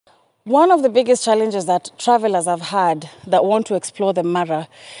One of the biggest challenges that travelers have had that want to explore the Mara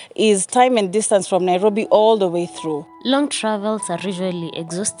is time and distance from Nairobi all the way through. Long travels are usually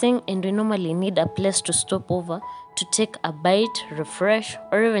exhausting, and we normally need a place to stop over to take a bite, refresh,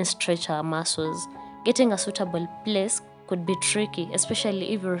 or even stretch our muscles. Getting a suitable place could be tricky,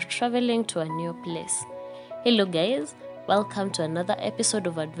 especially if you're traveling to a new place. Hello guys, welcome to another episode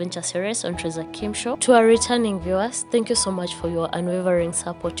of Adventure Series on Triza Show. To our returning viewers, thank you so much for your unwavering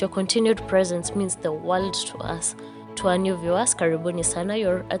support. Your continued presence means the world to us. To our new viewers, karibuni sana,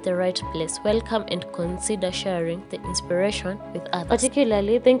 you're at the right place. Welcome and consider sharing the inspiration with others.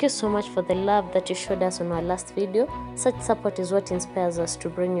 Particularly, thank you so much for the love that you showed us on our last video. Such support is what inspires us to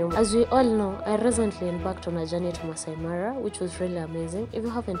bring you. As we all know, I recently embarked on a journey to Maasai Mara, which was really amazing. If you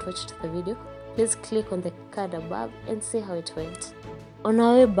haven't watched the video, please click on the card above and see how it went. On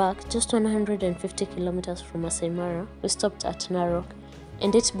our way back, just 150 kilometers from Maasai Mara, we stopped at Narok,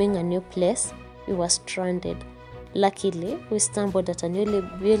 and it being a new place, we were stranded. Luckily, we stumbled at a newly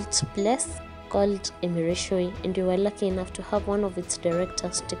built place called Emirishoi, and we were lucky enough to have one of its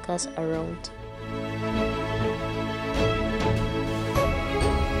directors take us around.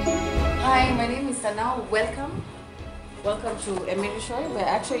 Hi, my name is Sanao. Welcome to Emirishoi. We're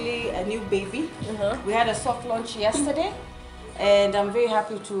actually a new baby. We had a soft launch yesterday, and I'm very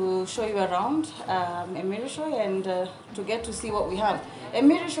happy to show you around Emirishoi and to get to see what we have.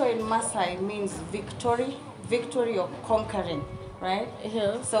 Emirishoi in Maasai means victory or conquering, right?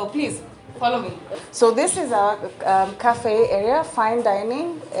 So please follow me. So this is our cafe area, fine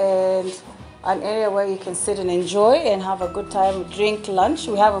dining, and an area where you can sit and enjoy and have a good time, drink lunch.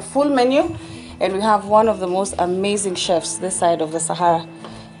 We have a full menu, and we have one of the most amazing chefs this side of the Sahara.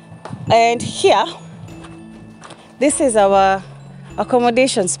 And here, this is our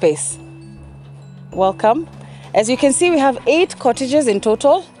accommodation space. Welcome. As you can see, we have 8 cottages in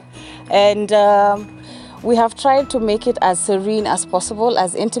total, and we have tried to make it as serene as possible,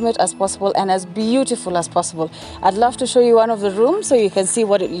 as intimate as possible, and as beautiful as possible. I'd love to show you one of the rooms so you can see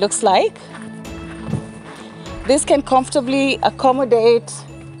what it looks like. This can comfortably accommodate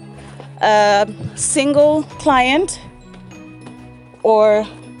a single client or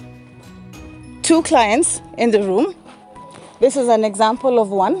 2 clients in the room. This is an example of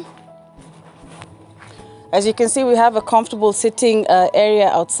one. As you can see, we have a comfortable sitting area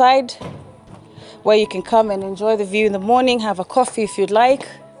outside where you can come and enjoy the view in the morning, have a coffee if you'd like.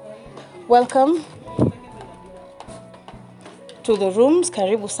 Welcome to the rooms,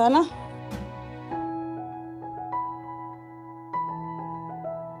 karibu sana.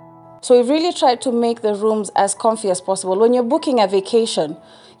 So we've really tried to make the rooms as comfy as possible. When you're booking a vacation,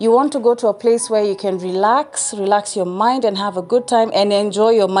 you want to go to a place where you can relax your mind and have a good time and enjoy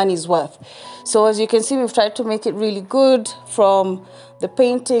your money's worth. So as you can see, we've tried to make it really good, from the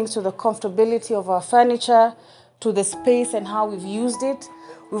paintings to the comfortability of our furniture to the space and how we've used it.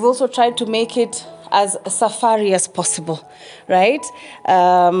 We've also tried to make it as a safari as possible, right?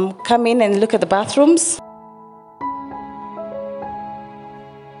 Come in and look at the bathrooms.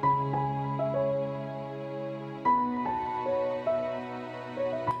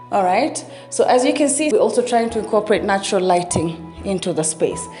 All right, so as you can see, we're also trying to incorporate natural lighting into the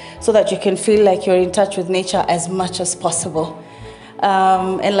space so that you can feel like you're in touch with nature as much as possible.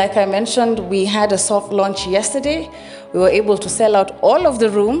 And like I mentioned, we had a soft launch yesterday. We were able to sell out all of the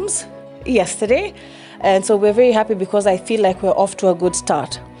rooms yesterday. And so we're very happy because I feel like we're off to a good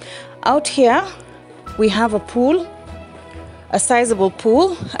start. Out here, we have a pool, a sizable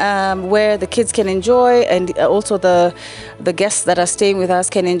pool where the kids can enjoy, and also the guests that are staying with us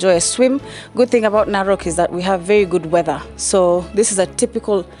can enjoy a swim. Good thing about Narok is that we have very good weather. So this is a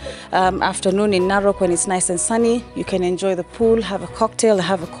typical afternoon in Narok when it's nice and sunny. You can enjoy the pool, have a cocktail,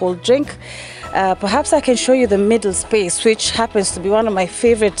 have a cold drink. Perhaps I can show you the middle space, which happens to be one of my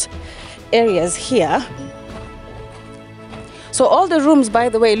favorite areas here. So all the rooms, by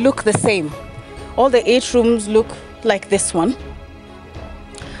the way, look the same. All the 8 rooms look like this one.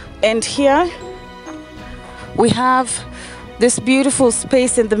 And here we have this beautiful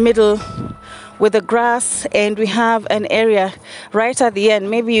space in the middle with the grass, and we have an area right at the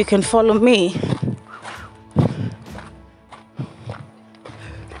end. Maybe you can follow me.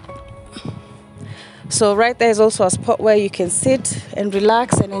 So right there is also a spot where you can sit and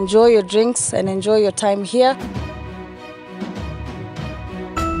relax and enjoy your drinks and enjoy your time here.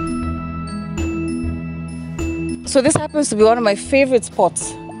 So this happens to be one of my favorite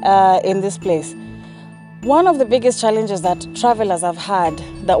spots in this place. One of the biggest challenges that travelers have had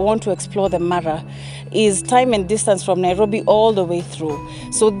that want to explore the Mara is time and distance from Nairobi all the way through.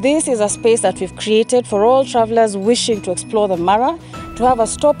 So this is a space that we've created for all travelers wishing to explore the Mara, to to have a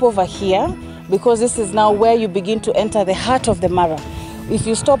stopover here, because this is now where you begin to enter the heart of the Mara. If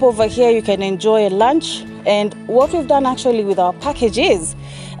you stop over here, you can enjoy a lunch. And what we've done actually with our package is,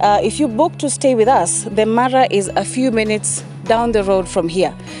 if you book to stay with us, the Mara is a few minutes down the road from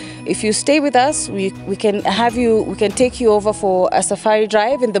here. If you stay with us, we can take you over for a safari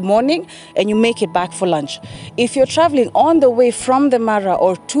drive in the morning, and you make it back for lunch. If you're traveling on the way from the Mara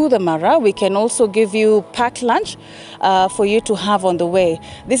or to the Mara, we can also give you packed lunch for you to have on the way.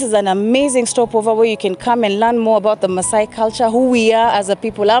 This is an amazing stopover where you can come and learn more about the Maasai culture, who we are as a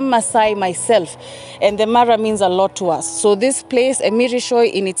people. I'm Maasai myself, and the Mara means a lot to us. So this place,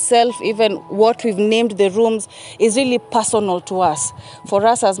 Emirishoi in itself, even what we've named the rooms, is really personal to us. For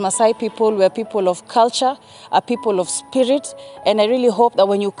us as Maasai people, we're people of culture, a people of spirit, and I really hope that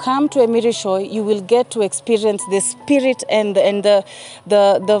when you come to Emirishoi, you will get to experience the spirit and the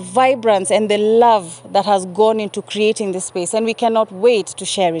vibrance and the love that has gone into creating this space, and we cannot wait to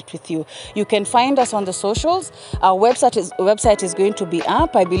share it with you. You can find us on the socials. Our website is going to be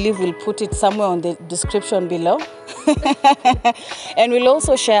up. I believe we'll put it somewhere on the description below. And we'll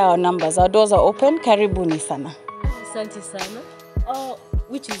also share our numbers. Our doors are open. Karibuni sana. Asante sana.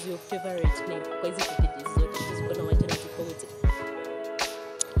 Which is your favorite name?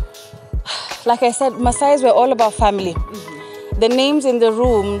 Like I said, Maasais were all about family. The names in the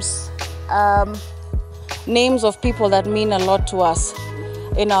rooms, names of people that mean a lot to us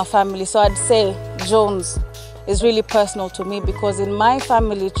in our family. So I'd say Jones is really personal to me, because in my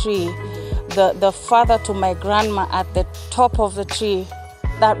family tree, the father to my grandma at the top of the tree,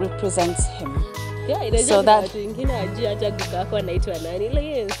 that represents him. So that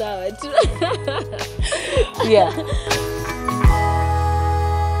yeah.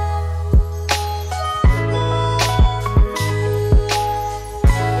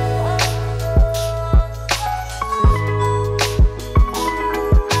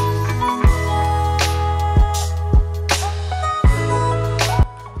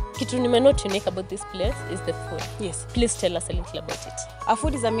 Not unique about this place is the food. Yes. Please tell us a little about it. Our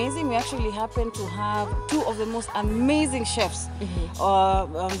food is amazing. We actually happen to have two of the most amazing chefs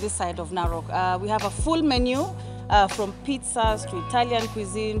on this side of Narok. We have a full menu from pizzas to Italian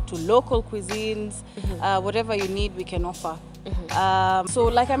cuisine to local cuisines. Whatever you need, we can offer. So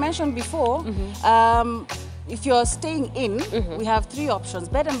like I mentioned before, if you're staying in, we have three options: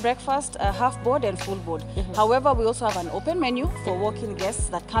 bed and breakfast, half board and full board. However, we also have an open menu for walk-in guests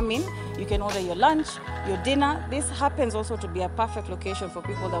that come in. You can order your lunch, your dinner. This happens also to be a perfect location for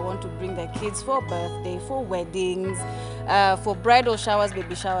people that want to bring their kids for birthday, for weddings, for bridal showers,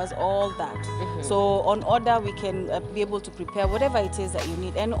 baby showers, all that. So on order, we can be able to prepare whatever it is that you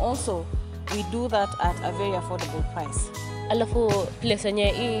need. And also, we do that at a very affordable price. Alafu place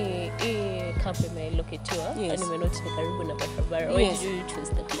yenye camp imeloketiwa and nimenoti ni karibu na barabara. Why did you choose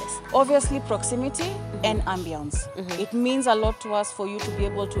the place? Obviously proximity and ambience. It means a lot to us for you to be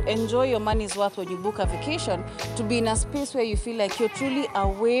able to enjoy your money's worth when you book a vacation, to be in a space where you feel like you're truly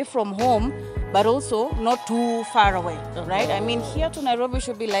away from home, but also not too far away, right? I mean, here to Nairobi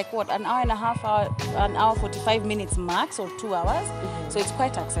should be like, what, an hour and a half, an hour 45 minutes max, or 2 hours. So it's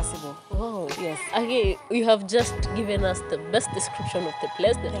quite accessible. Wow. Yes. Okay, you have just given us the best description of the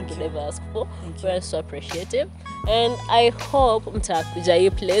place that we could ever ask for. We're so appreciative. And I hope mtakuja hii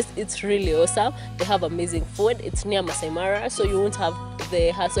place. It's really awesome. They have amazing food. It's near Maasai Mara, so you won't have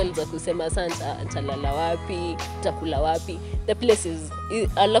the hassle za kusema santa ntalala wapi, takula wapi. The place is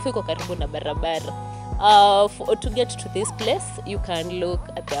alafu iko karibu na barabara. To get to this place, you can look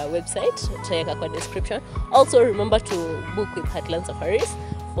at their website, tutaweka kwa description. Also remember to book with Heartland Safaris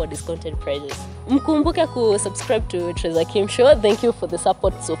for discounted prices. Mkumbuke ku subscribe to Triza Kim Show. Thank you for the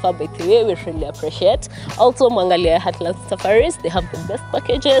support so far, by the way. We really appreciate. Also, mwangalia Heartland Safaris. They have the best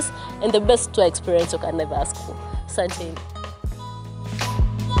packages and the best tour experience you can ever ask for. Asante.